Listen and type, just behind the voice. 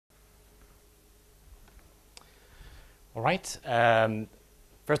All right.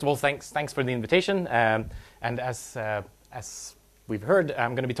 First of all, thanks for the invitation. And as we've heard,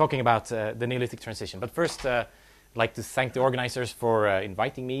 I'm going to be talking about the Neolithic transition. But first, I'd like to thank the organizers for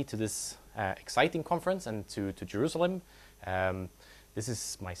inviting me to this exciting conference and to Jerusalem. This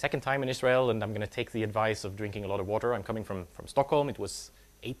is my second time in Israel, and I'm going to take the advice of drinking a lot of water. I'm coming from Stockholm. It was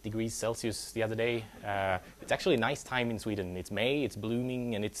 8 degrees Celsius the other day. It's actually a nice time in Sweden. It's May, it's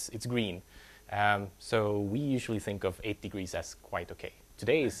blooming, and it's green. So we usually think of 8 degrees as quite okay.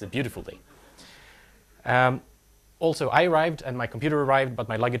 Today is a beautiful day. Also, I arrived and my computer arrived, but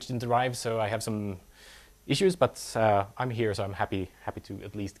my luggage didn't arrive, so I have some issues, but I'm here, so I'm happy to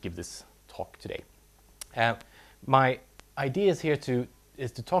at least give this talk today. My idea is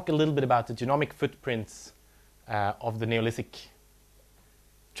to talk a little bit about the genomic footprints of the Neolithic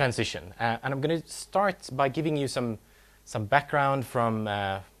transition. And I'm going to start by giving you some background from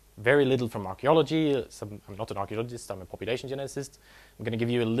very little from archaeology. I'm not an archaeologist, I'm a population geneticist. I'm going to give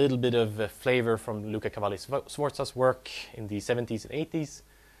you a little bit of flavor from Luca Cavalli-Sforza's work in the 70s and 80s.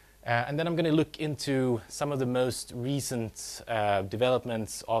 And then I'm going to look into some of the most recent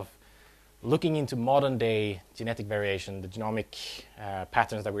developments of looking into modern day genetic variation, the genomic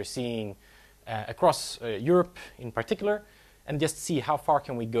patterns that we're seeing across Europe in particular, and just see how far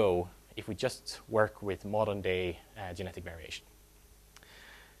can we go if we just work with modern day genetic variation.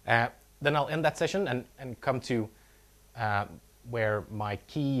 Then I'll end that session and come to where my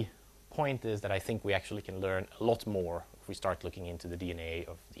key point is that I think we actually can learn a lot more if we start looking into the DNA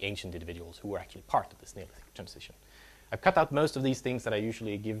of the ancient individuals who were actually part of this Neolithic transition. I've cut out most of these things that I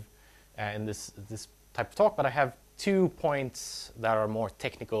usually give in this type of talk, but I have 2 points that are more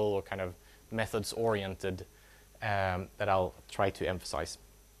technical or kind of methods oriented that I'll try to emphasize.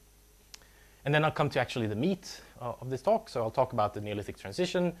 And then I'll come to actually the meat of this talk. So I'll talk about the Neolithic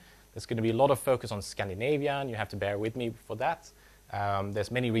transition. There's going to be a lot of focus on Scandinavia, and you have to bear with me for that.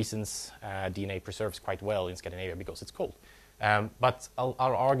 There's many reasons DNA preserves quite well in Scandinavia because it's cold. But I'll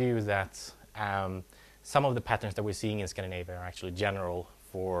argue that some of the patterns that we're seeing in Scandinavia are actually general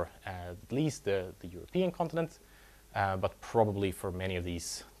for at least the European continent, but probably for many of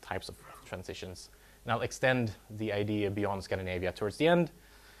these types of transitions. And I'll extend the idea beyond Scandinavia towards the end,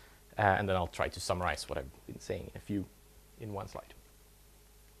 and then I'll try to summarize what I've been saying in one slide.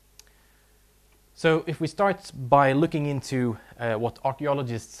 So if we start by looking into what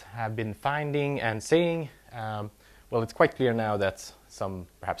archaeologists have been finding and saying, well, it's quite clear now that some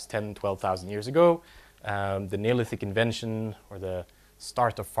perhaps 10, 12,000 years ago, the Neolithic invention or the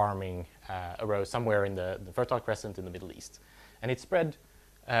start of farming arose somewhere in the Fertile Crescent in the Middle East. And it spread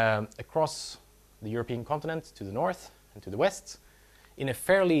across the European continent to the north and to the west in a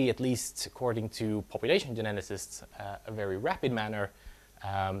fairly, at least according to population geneticists, a very rapid manner,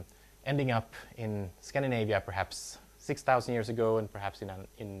 ending up in Scandinavia perhaps 6,000 years ago and perhaps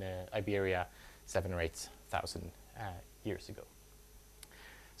in Iberia 7,000 or 8,000 years ago.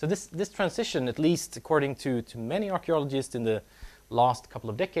 So this transition, at least according to many archaeologists in the last couple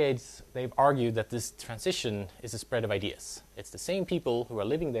of decades, they've argued that this transition is a spread of ideas. It's the same people who are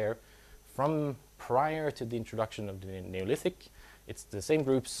living there from prior to the introduction of the Neolithic. It's the same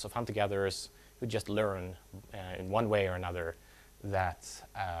groups of hunter-gatherers who just learn in one way or another that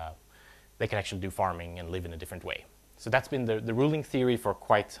they can actually do farming and live in a different way. So that's been the ruling theory for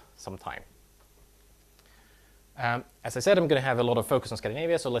quite some time. As I said, I'm going to have a lot of focus on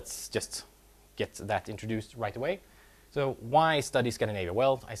Scandinavia, so let's just get that introduced right away. So why study Scandinavia?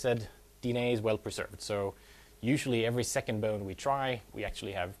 Well, I said DNA is well preserved. So usually every second bone we try, we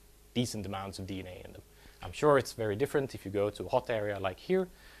actually have decent amounts of DNA in them. I'm sure it's very different if you go to a hot area like here,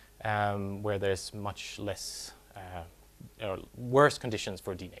 where there's much less, worse conditions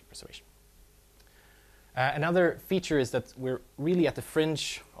for DNA preservation. Another feature is that we're really at the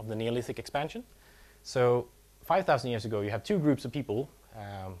fringe of the Neolithic expansion. So 5,000 years ago, you have 2 groups of people.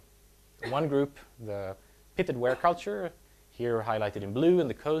 One group, the pitted ware culture, here highlighted in blue in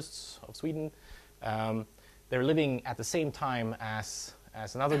the coasts of Sweden. They're living at the same time as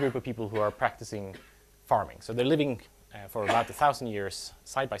another group of people who are practicing farming. So they're living for about 1,000 years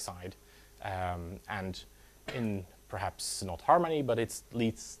side by side, and in perhaps not harmony, but at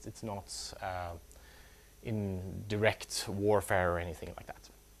least it's not in direct warfare or anything like that.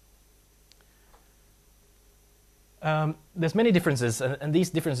 There's many differences, and these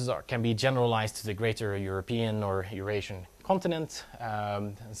differences can be generalized to the greater European or Eurasian continent.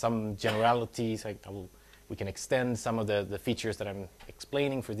 Some generalities, we can extend some of the features that I'm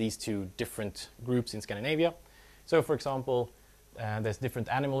explaining for these 2 different groups in Scandinavia. So, for example, there's different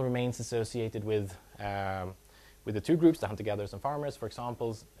animal remains associated with the 2 groups, the hunter-gatherers and farmers. For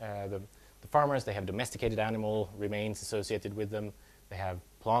example, the the farmers, they have domesticated animal remains associated with them. They have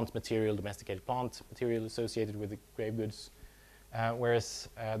plant material, domesticated plant material associated with the grave goods. Whereas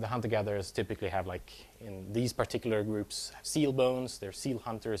the hunter-gatherers typically have, like in these particular groups, have seal bones. They're seal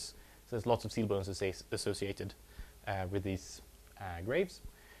hunters. So there's lots of seal bones associated with these graves.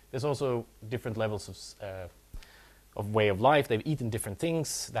 There's also different levels of way of life. They've eaten different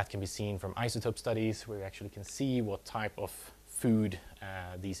things. That can be seen from isotope studies, where you actually can see what type of food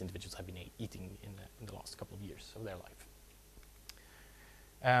these individuals have been eating in the last couple of years of their life.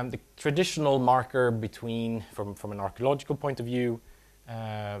 The traditional marker from an archaeological point of view,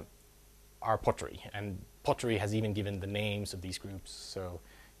 are pottery. And pottery has even given the names of these groups. So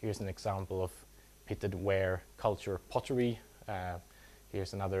here's an example of pitted ware culture pottery.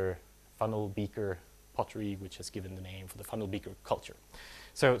 Here's another funnel beaker pottery, which has given the name for the funnel beaker culture.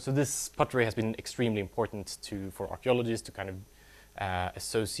 So this pottery has been extremely important for archaeologists to kind of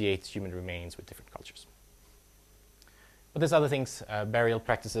associate human remains with different cultures. But there's other things, burial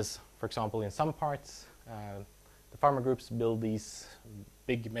practices. For example, in some parts, the farmer groups build these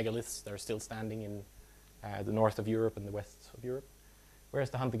big megaliths that are still standing in the north of Europe and the west of Europe. Whereas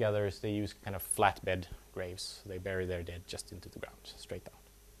the hunter-gatherers, they use kind of flatbed graves. They bury their dead just into the ground, straight down.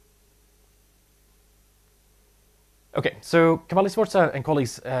 Okay, so Cavalli-Sforza and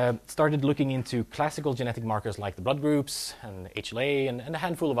colleagues started looking into classical genetic markers like the blood groups and HLA and a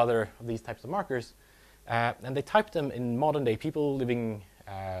handful of other of these types of markers. And they typed them in modern-day people living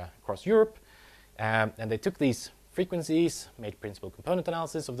across Europe. And they took these frequencies, made principal component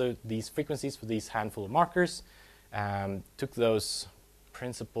analysis of these frequencies for these handful of markers, took those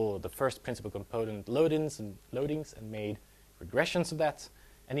the first principal component loadings and made regressions of that.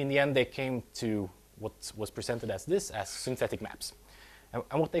 And in the end, they came to what was presented as synthetic maps.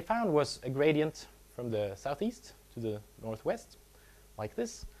 And what they found was a gradient from the southeast to the northwest, like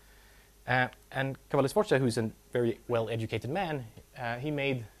this. And Cavalli-Sforza, who's a very well-educated man, he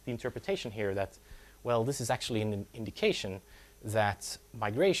made the interpretation here that, well, this is actually an indication that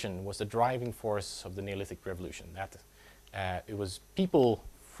migration was the driving force of the Neolithic Revolution, that it was people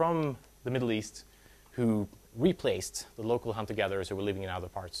from the Middle East who replaced the local hunter-gatherers who were living in other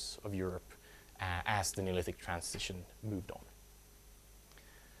parts of Europe as the Neolithic transition moved on.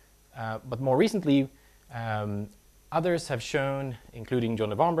 But more recently, others have shown, including John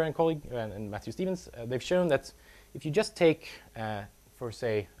November and colleague and Matthew Stevens, they've shown that if you just take, for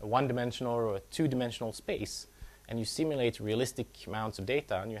say, a one-dimensional or a two-dimensional space, and you simulate realistic amounts of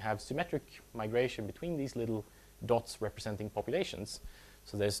data, and you have symmetric migration between these little dots representing populations,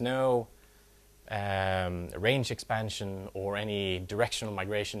 so there's no range expansion or any directional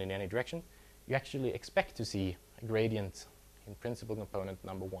migration in any direction, you actually expect to see a gradient in principal component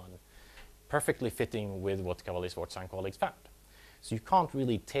number 1, perfectly fitting with what Cavalli-Sforza and colleagues found. So you can't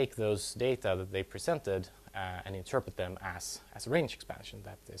really take those data that they presented and interpret them as a range expansion,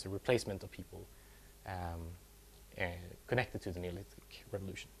 that there's a replacement of people connected to the Neolithic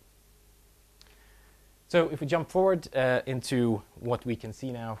Revolution. So if we jump forward into what we can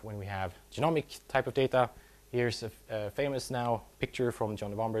see now when we have genomic type of data, here's a famous now picture from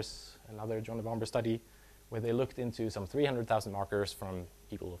another John November study, where they looked into some 300,000 markers from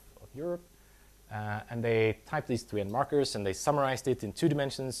people of Europe. And they typed these 3N markers, and they summarized it in 2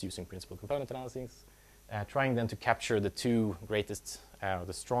 dimensions using principal component analysis, trying then to capture the 2 greatest,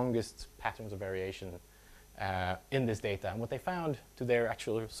 the strongest patterns of variation in this data. And what they found, to their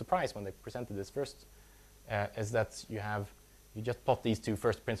actual surprise when they presented this first, is that you just plot these 2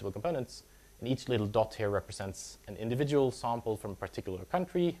 first principal components, and each little dot here represents an individual sample from a particular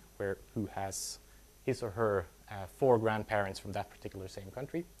country who has his or her 4 grandparents from that particular same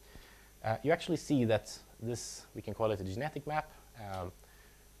country. You actually see that this, we can call it a genetic map,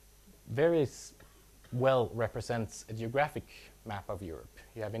 very well represents a geographic map of Europe.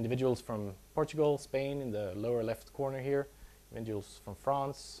 You have individuals from Portugal, Spain in the lower left corner here, individuals from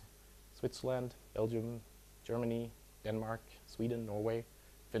France, Switzerland, Belgium, Germany, Denmark, Sweden, Norway,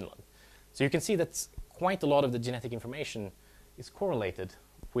 Finland. So you can see that quite a lot of the genetic information is correlated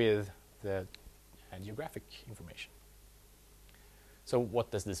with the geographic information. So what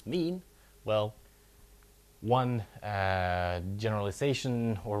does this mean? Well, one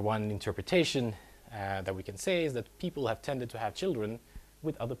generalization or one interpretation that we can say is that people have tended to have children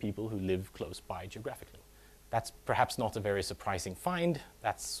with other people who live close by geographically. That's perhaps not a very surprising find.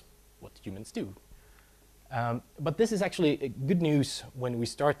 That's what humans do. But this is actually good news when we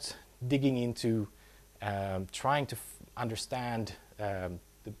start digging into trying to understand the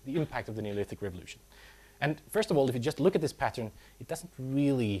impact of the Neolithic Revolution. And first of all, if you just look at this pattern, it doesn't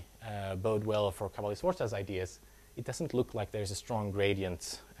really bode well for Cavalli-Sforza's ideas. it doesn't look like there's a strong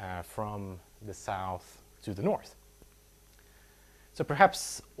gradient from the south to the north. So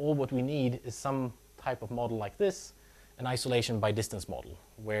perhaps all what we need is some type of model like this, an isolation by distance model,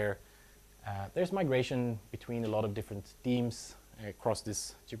 where there's migration between a lot of different teams across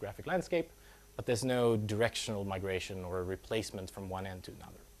this geographic landscape, but there's no directional migration or replacement from one end to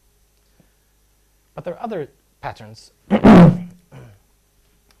another. But there are other patterns.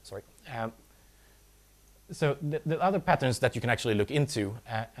 Sorry. So the other patterns that you can actually look into,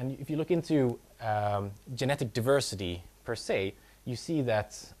 and if you look into genetic diversity per se, you see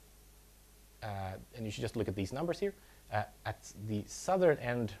that, and you should just look at these numbers here, at the southern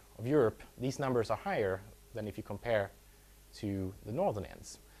end of Europe, these numbers are higher than if you compare to the northern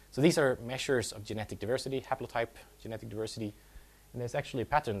ends. So these are measures of genetic diversity, haplotype genetic diversity, and there's actually a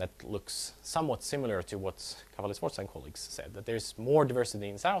pattern that looks somewhat similar to what Cavalli-Sforza and colleagues said, that there's more diversity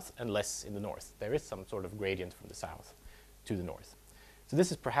in the south and less in the north. There is some sort of gradient from the south to the north. So this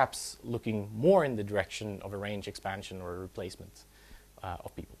is perhaps looking more in the direction of a range expansion or a replacement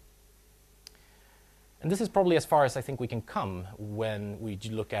of people. And this is probably as far as I think we can come when we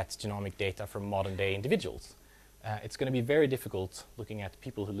look at genomic data from modern day individuals. It's going to be very difficult looking at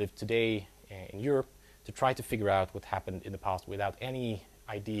people who live today in Europe to try to figure out what happened in the past without any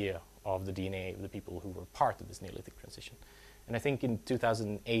idea of the DNA of the people who were part of this Neolithic transition. And I think in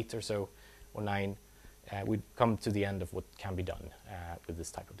 2008 or so, or 9, we'd come to the end of what can be done with this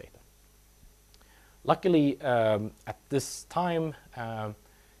type of data. Luckily, at this time,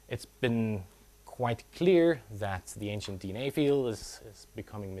 it's been quite clear that the ancient DNA field is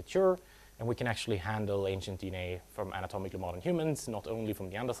becoming mature, and we can actually handle ancient DNA from anatomically modern humans, not only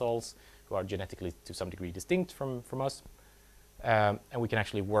from Neanderthals, who are genetically to some degree distinct from us, and we can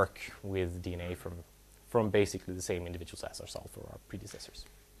actually work with DNA from basically the same individuals as ourselves or our predecessors.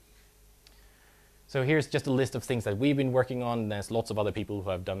 So here's just a list of things that we've been working on. There's lots of other people who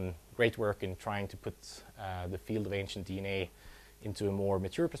have done great work in trying to put the field of ancient DNA into a more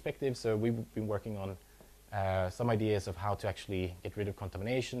mature perspective. So we've been working on some ideas of how to actually get rid of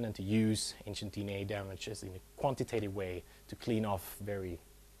contamination and to use ancient DNA damages in a quantitative way to clean off very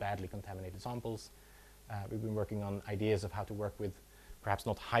badly contaminated samples. We've been working on ideas of how to work with perhaps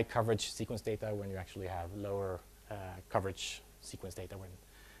not high coverage sequence data when you actually have lower coverage sequence data when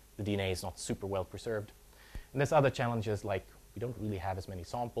the DNA is not super well preserved. And there's other challenges like we don't really have as many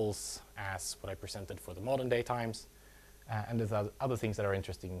samples as what I presented for the modern day times. And there's other things that are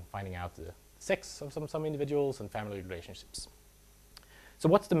interesting, finding out the sex of some individuals and family relationships. So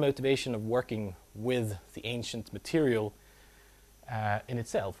what's the motivation of working with the ancient material in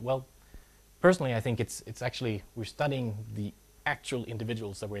itself? Well, personally, I think it's actually, we're studying the actual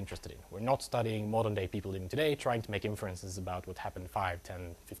individuals that we're interested in. We're not studying modern day people living today, trying to make inferences about what happened 5,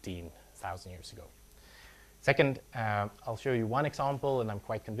 10, 15,000 years ago. Second, I'll show you one example, and I'm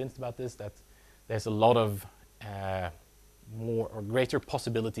quite convinced about this, that there's a lot of more or greater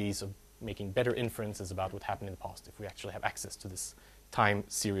possibilities of making better inferences about what happened in the past if we actually have access to this time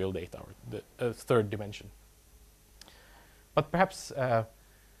serial data, or the third dimension. But perhaps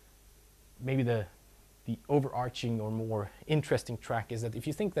maybe the overarching or more interesting track is that if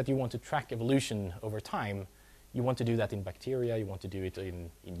you think that you want to track evolution over time, you want to do that in bacteria, you want to do it in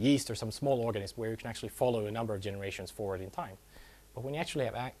yeast or some small organism where you can actually follow a number of generations forward in time. But when you actually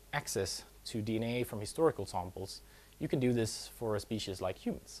have access to DNA from historical samples, you can do this for a species like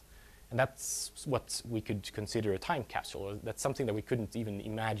humans. And that's what we could consider a time capsule. Or that's something that we couldn't even't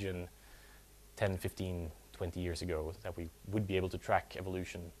 10, 15, 20 years ago, that we would be able to track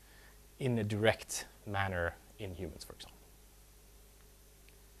evolution in a direct manner in humans, for example.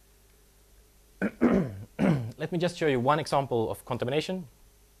 Let me just show you one example of contamination.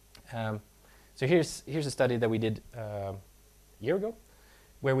 So here's a study that we did a year ago,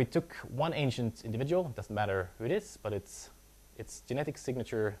 where we took one ancient individual, it doesn't matter who it is, but its genetic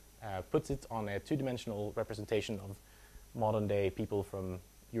signature puts it on a two-dimensional representation of modern-day people from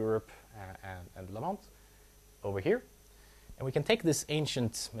Europe and Levant over here. And we can take this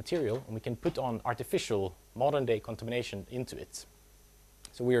ancient material and we can put on artificial modern-day contamination into it.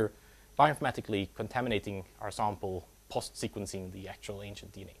 So we're bioinformatically contaminating our sample post-sequencing the actual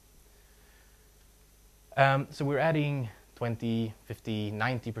ancient DNA. So we're adding 20, 50,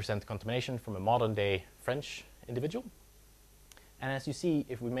 90% contamination from a modern-day French individual. And as you see,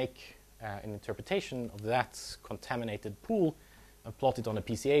 if we make an interpretation of that contaminated pool and plot it on a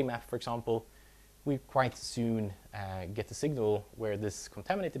PCA map, for example, we quite soon get a signal where this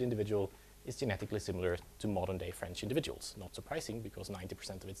contaminated individual is genetically similar to modern-day French individuals. Not surprising, because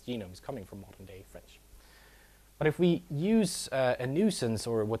 90% of its genome is coming from modern-day French. But if we use a nuisance,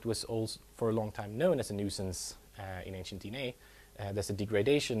 or what was also for a long time known as a nuisance in ancient DNA, there's a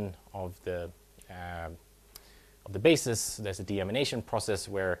degradation of the bases. There's a deamination process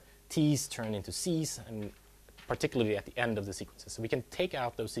where T's turn into C's, and particularly at the end of the sequences. So we can take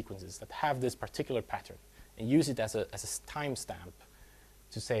out those sequences that have this particular pattern and use it as a timestamp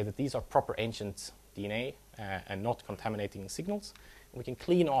to say that these are proper ancient DNA and not contaminating signals. And we can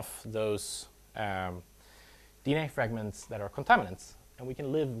clean off those DNA fragments that are contaminants, and we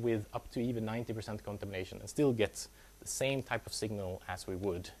can live with up to even 90% contamination and still get the same type of signal as we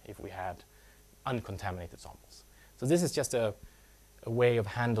would if we had uncontaminated samples. So this is just a way of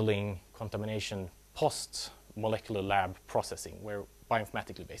handling contamination post-molecular lab processing, where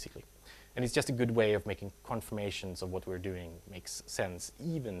bioinformatically, basically. And it's just a good way of making confirmations of what we're doing makes sense,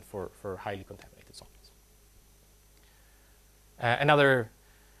 even for highly contaminated samples. Another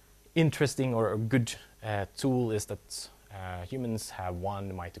interesting or good tool is that humans have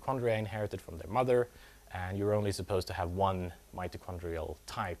one mitochondria inherited from their mother, and you're only supposed to have one mitochondrial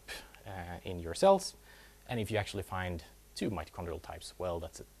type in your cells. And if you actually find two mitochondrial types, well,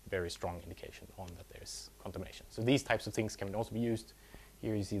 that's a very strong indication on that there's contamination. So these types of things can also be used.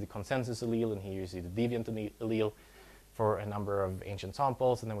 Here you see the consensus allele, and here you see the deviant allele for a number of ancient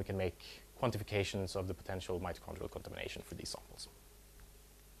samples, and then we can make quantifications of the potential mitochondrial contamination for these samples.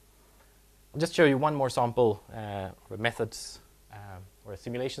 I'll just show you one more sample or methods or a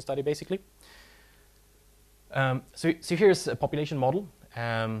simulation study, basically. So here's a population model.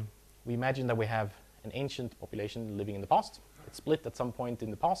 We imagine that we have an ancient population living in the past. It's split at some point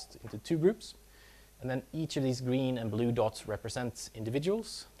in the past into two groups. And then each of these green and blue dots represents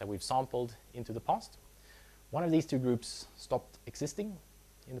individuals that we've sampled into the past. One of these two groups stopped existing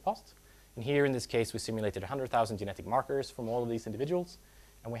in the past. And here, in this case, we simulated 100,000 genetic markers from all of these individuals.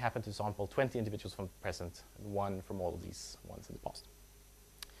 And we happen to sample 20 individuals from the present and one from all of these ones in the past.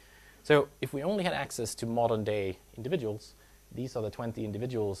 So if we only had access to modern day individuals, these are the 20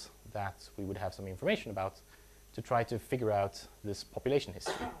 individuals that we would have some information about to try to figure out this population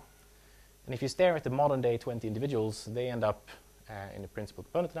history. And if you stare at the modern day 20 individuals, they end up in the principal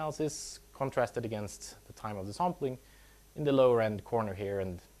component analysis, contrasted against the time of the sampling in the lower end corner here,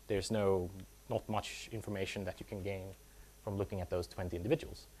 and there's not much information that you can gain from looking at those 20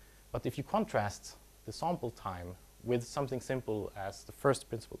 individuals. But if you contrast the sample time with something simple as the first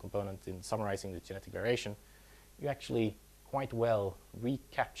principal component in summarizing the genetic variation, you actually quite well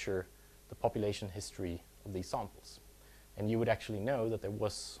recapture the population history of these samples. And you would actually know that there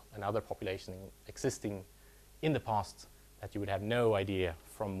was another population existing in the past that you would have no idea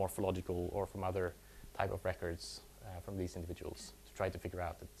from morphological or from other type of records from these individuals to try to figure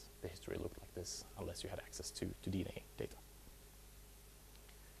out that the history looked like this unless you had access to DNA data.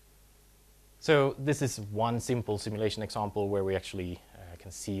 So this is one simple simulation example where we actually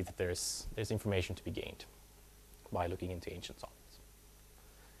can see that there's information to be gained by looking into ancient samples.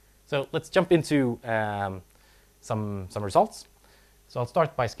 So let's jump into some results. So I'll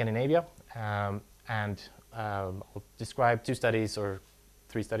start by Scandinavia, and I'll describe two studies or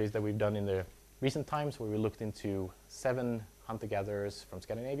three studies that we've done in the recent times where we looked into 7 hunter-gatherers from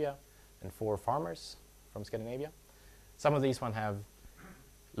Scandinavia and 4 farmers from Scandinavia. Some of these have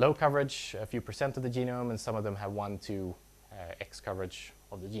low coverage, a few % of the genome, and some of them have 1 to X coverage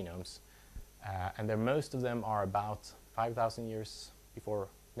of the genomes. And most of them are about 5,000 years before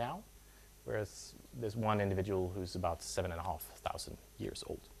now, whereas there's one individual who's about 7,500 years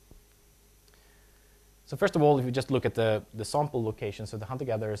old. So first of all, if you just look at the sample location, so the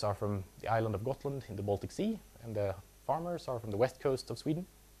hunter-gatherers are from the island of Gotland in the Baltic Sea, and the farmers are from the west coast of Sweden.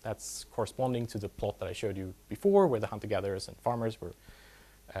 That's corresponding to the plot that I showed you before, where the hunter-gatherers and farmers were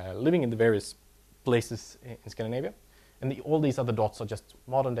living in the various places in Scandinavia. And all these other dots are just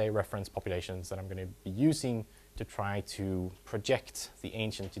modern-day reference populations that I'm going to be using to try to project the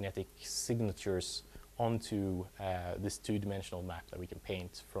ancient genetic signatures onto this 2-dimensional map that we can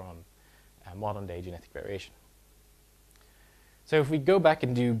paint from modern-day genetic variation. So if we go back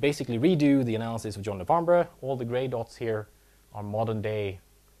and basically redo the analysis of John de Vanbrugh, all the gray dots here are modern-day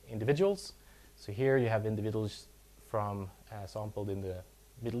individuals. So here you have individuals from sampled in the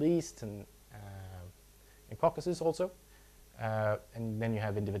Middle East and in Caucasus also. And then you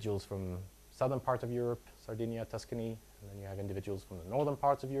have individuals from southern part of Europe, Sardinia, Tuscany, and then you have individuals from the northern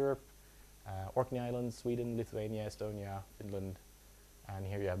parts of Europe, Orkney Islands, Sweden, Lithuania, Estonia, Finland, and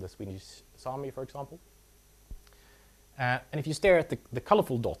here you have the Swedish Sami, for example. And if you stare at the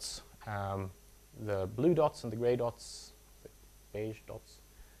colorful dots, the blue dots and the gray dots, the beige dots,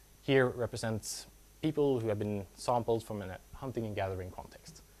 here represents people who have been sampled from a hunting and gathering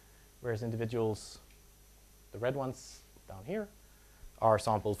context, whereas individuals, the red ones down here, are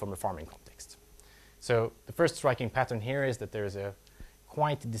sampled from a farming context. So the first striking pattern here is that there is a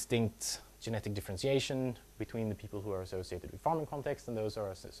quite distinct genetic differentiation between the people who are associated with farming context and those who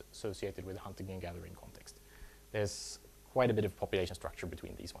are associated with hunting and gathering context. There's quite a bit of population structure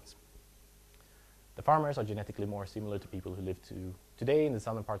between these ones. The farmers are genetically more similar to people who live today in the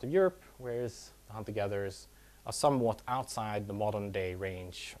southern part of Europe, whereas the hunter-gatherers are somewhat outside the modern day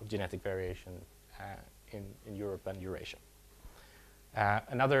range of genetic variation in Europe and Eurasia.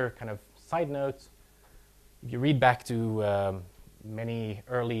 Another kind of side note, if you read back to many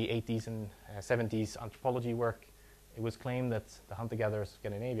early 80s and 70s anthropology work, it was claimed that the hunter-gatherers of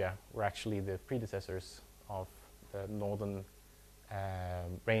Scandinavia were actually the predecessors of the northern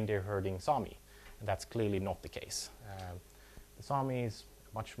reindeer herding Sami, and that's clearly not the case. The Sami is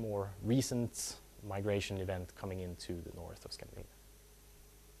a much more recent migration event coming into the north of Scandinavia.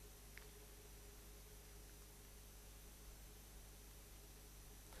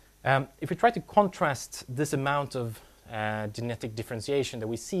 If we try to contrast this amount of genetic differentiation that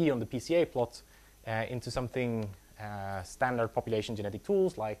we see on the PCA plot into something standard population genetic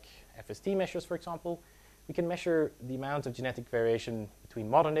tools like FST measures, for example, we can measure the amount of genetic variation between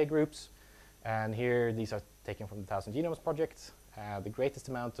modern day groups. And here these are taken from the 1000 Genomes project. The greatest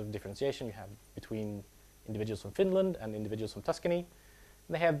amount of differentiation you have between individuals from Finland and individuals from Tuscany.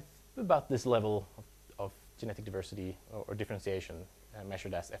 And they have about this level of genetic diversity or differentiation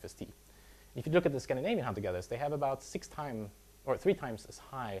measured as FST. If you look at the Scandinavian hunter-gatherers, they have about 6 times or 3 times as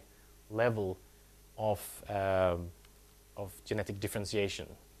high level of genetic differentiation.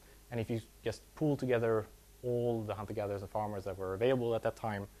 And if you just pool together all the hunter-gatherers and farmers that were available at that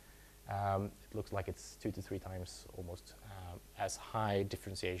time, it looks like it's 2 to 3 times almost as high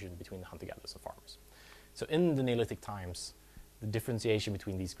differentiation between the hunter-gatherers and farmers. So in the Neolithic times, the differentiation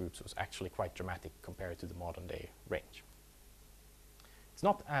between these groups was actually quite dramatic compared to the modern day range. It's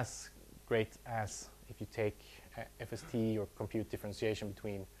not as great as if you take FST or compute differentiation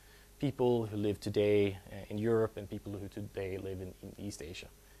between people who live today in Europe and people who today live in East Asia.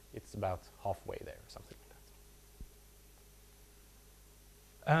 It's about halfway there or something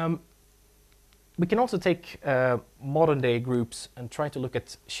like that. We can also take modern day groups and try to look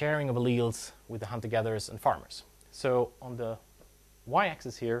at sharing of alleles with the hunter-gatherers and farmers. So on the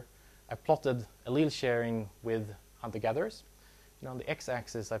y-axis here, I plotted allele sharing with hunter-gatherers. And on the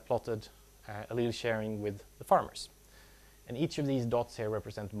x-axis, I plotted allele sharing with the farmers. And each of these dots here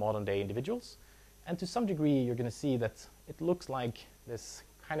represent modern day individuals. And to some degree, you're going to see that it looks like there's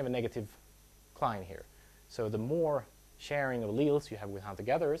kind of a negative decline here. So the more sharing of alleles you have with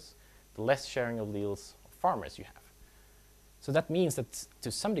hunter-gatherers, the less sharing of alleles of farmers you have. So that means that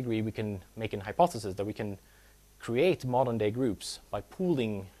to some degree, we can make an hypothesis that we can create modern day groups by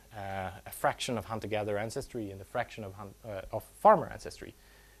pooling a fraction of hunter-gatherer ancestry and a fraction of farmer ancestry.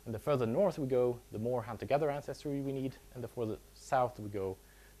 And the further north we go, the more hunter-gatherer ancestry we need, and the further south we go,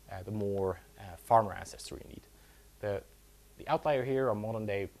 the more farmer ancestry we need. The outlier here are modern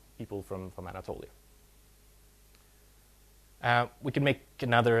day people from Anatolia. We can make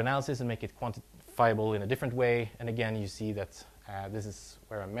another analysis and make it quantifiable in a different way. And again, you see that this is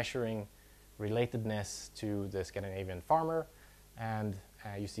where I'm measuring relatedness to the Scandinavian farmer. And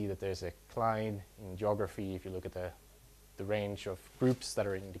you see that there's a decline in geography if you look at the range of groups that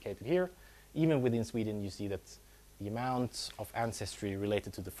are indicated here. Even within Sweden, you see that the amount of ancestry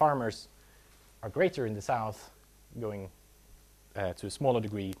related to the farmers are greater in the south, going to a smaller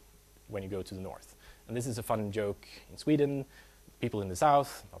degree when you go to the north. And this is a fun joke in Sweden. People in the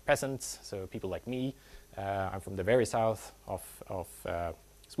south are peasants, so people like me. I'm from the very south of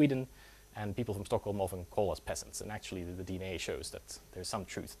Sweden, and people from Stockholm often call us peasants. And actually, the DNA shows that there's some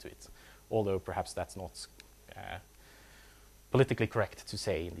truth to it, although perhaps that's not politically correct to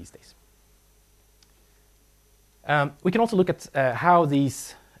say in these days. We can also look at how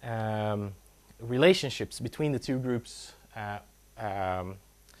these relationships between the two groups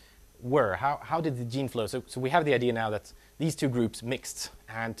were. How did the gene flow? So we have the idea now that these two groups mixed,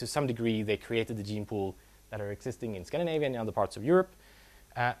 and to some degree they created the gene pool that are existing in Scandinavia and other parts of Europe.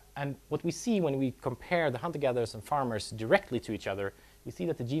 And what we see when we compare the hunter-gatherers and farmers directly to each other, we see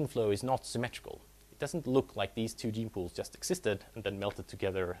that the gene flow is not symmetrical. It doesn't look like these two gene pools just existed and then melted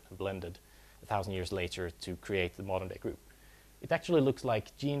together and blended 1,000 years later to create the modern day group. It actually looks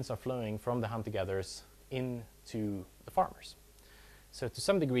like genes are flowing from the hunter-gatherers into the farmers. So to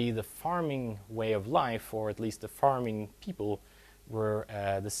some degree, the farming way of life, or at least the farming people, were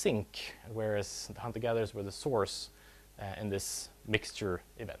the sink, whereas the hunter-gatherers were the source in this mixture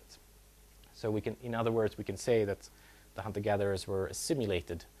event. So we can, in other words, we can say that the hunter-gatherers were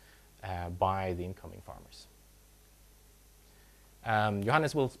assimilated by the incoming farmers.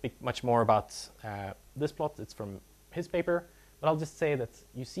 Johannes will speak much more about this plot. It's from his paper. But I'll just say that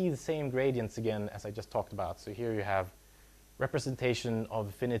you see the same gradients again as I just talked about. So here you have representation of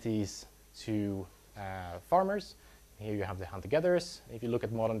affinities to farmers. Here you have the hunter-gatherers. If you look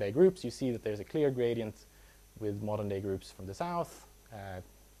at modern-day groups, you see that there's a clear gradient with modern-day groups from the south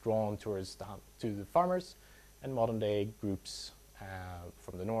drawn towards to the farmers, and modern-day groups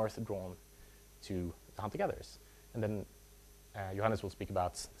from the north drawn to the hunter-gatherers. And then Johannes will speak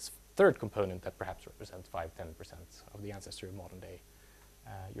about this third component that perhaps represents 5–10% of the ancestry of modern-day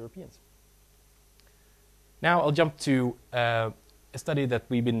Europeans. Now I'll jump to a study that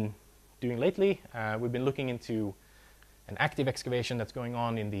we've been doing lately. We've been looking into an active excavation that's going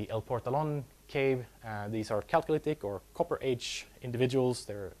on in the El Portalón cave. These are Chalcolithic or Copper Age individuals.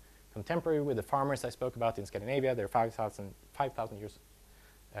 They're contemporary with the farmers I spoke about in Scandinavia. They're 5,000 years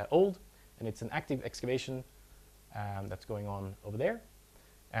old, and it's an active excavation that's going on over there.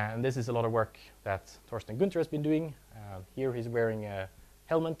 And this is a lot of work that Torsten Günther has been doing. Here he's wearing a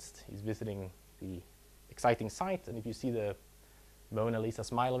helmet. He's visiting the exciting site, and if you see the Mona Lisa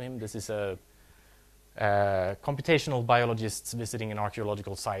smile of him, this is a computational biologist visiting an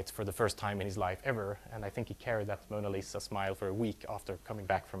archaeological site for the first time in his life ever, and I think he carried that Mona Lisa smile for a week after coming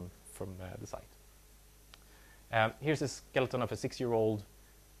back from the site. Here's a skeleton of a 6-year-old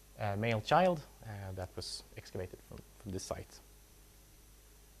male child that was excavated from this site.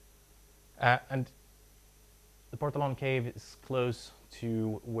 And the Portalón cave is close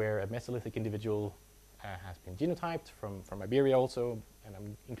to where a Mesolithic individual has been genotyped from Iberia also, and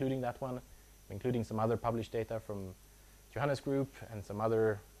I'm including that one. I'm including some other published data from Johannes' group and some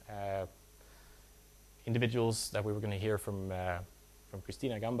other individuals that we were going to hear from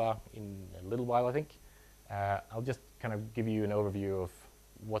Christina Gamba in a little while, I think. I'll just kind of give you an overview of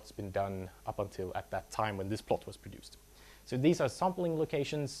what's been done up until at that time when this plot was produced. So these are sampling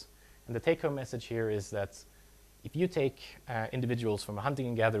locations, and the take-home message here is that if you take individuals from a hunting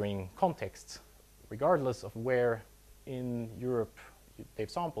and gathering context, regardless of where in Europe they've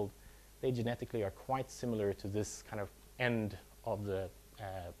sampled, they genetically are quite similar to this kind of end of the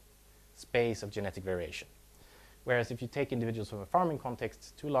space of genetic variation. Whereas if you take individuals from a farming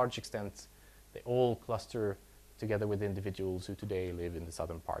context, to a large extent, they all cluster together with individuals who today live in the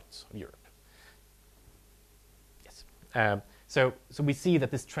southern parts of Europe. Yes. So we see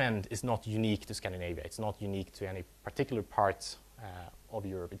that this trend is not unique to Scandinavia. It's not unique to any particular parts of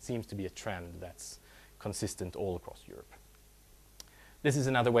Europe. It seems to be a trend that's consistent all across Europe. This is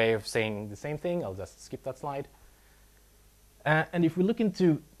another way of saying the same thing. I'll just skip that slide. And if we look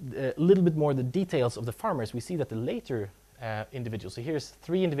into a little bit more the details of the farmers, we see that the later individuals, so here's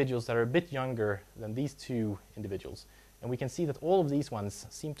 3 individuals that are a bit younger than these 2 individuals. And we can see that all of these ones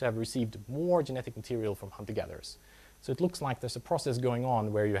seem to have received more genetic material from hunter-gatherers. So it looks like there's a process going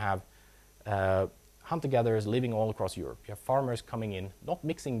on where you have hunter-gatherers living all across Europe. You have farmers coming in, not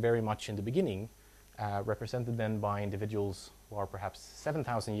mixing very much in the beginning, represented then by individuals who are perhaps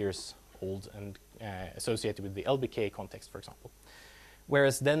 7,000 years old and associated with the LBK context, for example.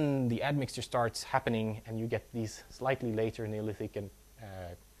 Whereas then the admixture starts happening and you get these slightly later Neolithic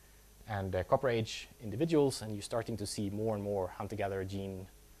and Copper Age individuals, and you're starting to see more and more hunter-gatherer gene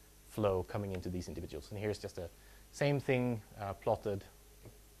flow coming into these individuals. And here's just a same thing plotted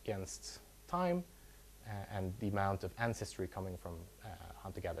against time and the amount of ancestry coming from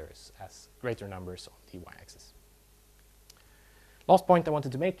hunter-gatherers as greater numbers on the y-axis. Last point I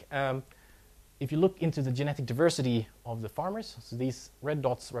wanted to make, if you look into the genetic diversity of the farmers, so these red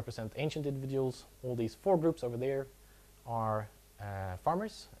dots represent ancient individuals, all these 4 groups over there are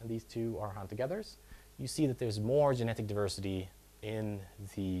farmers, and these 2 are hunter-gatherers. You see that there's more genetic diversity in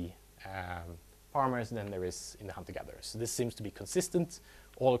the farmers than there is in the hunter-gatherers. So this seems to be consistent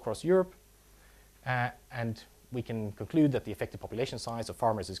all across Europe, and we can conclude that the effective population size of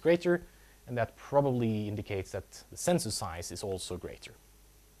farmers is greater, and that probably indicates that the census size is also greater.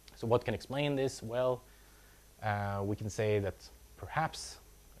 So what can explain this? Well, we can say that perhaps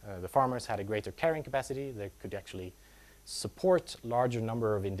the farmers had a greater carrying capacity. They could actually support larger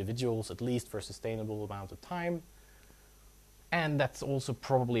number of individuals, at least for a sustainable amount of time. And that's also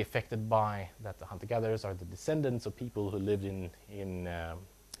probably affected by that the hunter-gatherers are the descendants of people who lived in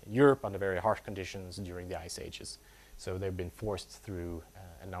Europe under very harsh conditions during the ice ages. So they've been forced through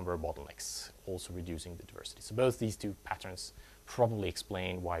a number of bottlenecks, also reducing the diversity. So both these 2 patterns probably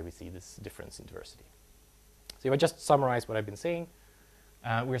explain why we see this difference in diversity. So if I just summarize what I've been saying,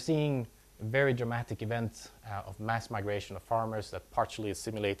 we're seeing a very dramatic event of mass migration of farmers that partially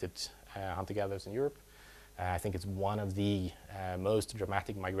assimilated hunter-gatherers in Europe. I think it's one of the most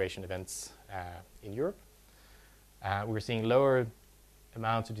dramatic migration events in Europe. We're seeing lower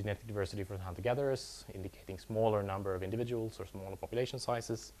amounts of genetic diversity for hunter-gatherers, indicating smaller number of individuals or smaller population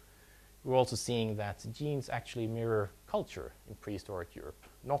sizes. We're also seeing that genes actually mirror culture in prehistoric Europe,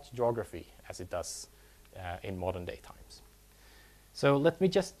 not geography as it does in modern day times. So let me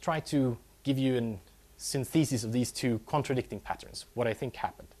just try to give you a synthesis of these two contradicting patterns, what I think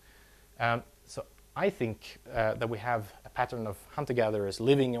happened. So I think that we have a pattern of hunter-gatherers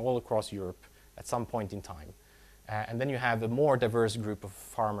living all across Europe at some point in time. And then you have a more diverse group of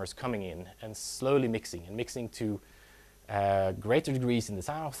farmers coming in and slowly mixing to greater degrees in the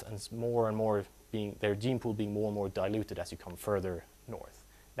south, and more their gene pool being more and more diluted as you come further north.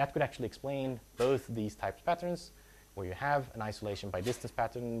 That could actually explain both these types of patterns, where you have an isolation by distance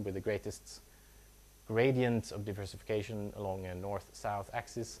pattern with the greatest gradient of diversification along a north-south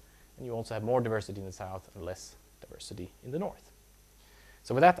axis, and you also have more diversity in the south and less diversity in the north.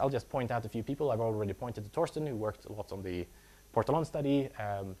 So with that, I'll just point out a few people. I've already pointed to Torsten, who worked a lot on the Portolan study.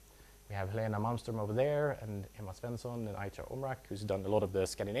 We have Helena Malmström over there, and Emma Svensson and Aicha Omrak, who's done a lot of the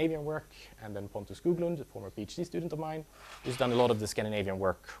Scandinavian work, and then Pontus Skoglund, a former PhD student of mine, who's done a lot of the Scandinavian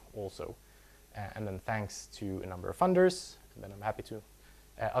work also. And then thanks to a number of funders, and then I'm happy to.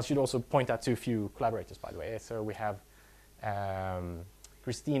 I should also point out to a few collaborators, by the way. So we have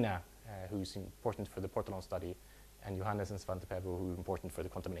Christina, who's important for the Portolan study, and Johannes and Svante Pevo, who are important for the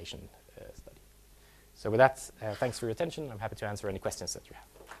contamination study. So with that, thanks for your attention. I'm happy to answer any questions that you have.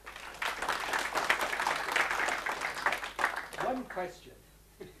 One question.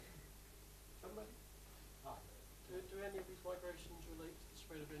 Somebody? Do any of these migrations relate to the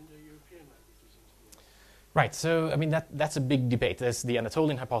spread of Indo-European languages into the West? Right, so I mean that's a big debate. There's the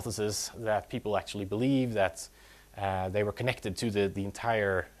Anatolian hypothesis that people actually believe that they were connected to the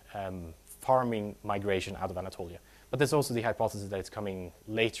entire farming migration out of Anatolia. But there's also the hypothesis that it's coming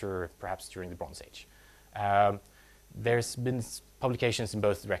later, perhaps during the Bronze Age. There's been publications in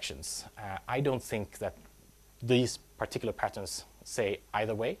both directions. I don't think that these particular patterns say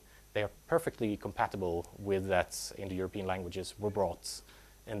either way. They are perfectly compatible with that Indo-European languages were brought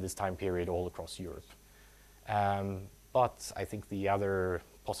in this time period all across Europe. But I think the other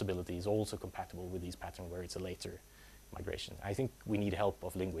possibility is also compatible with these patterns where it's a later migration. I think we need help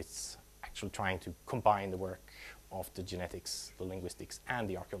of linguists actually trying to combine the work of the genetics, the linguistics, and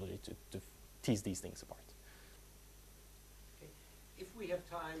the archaeology to tease these things apart. Okay. If we have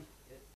time,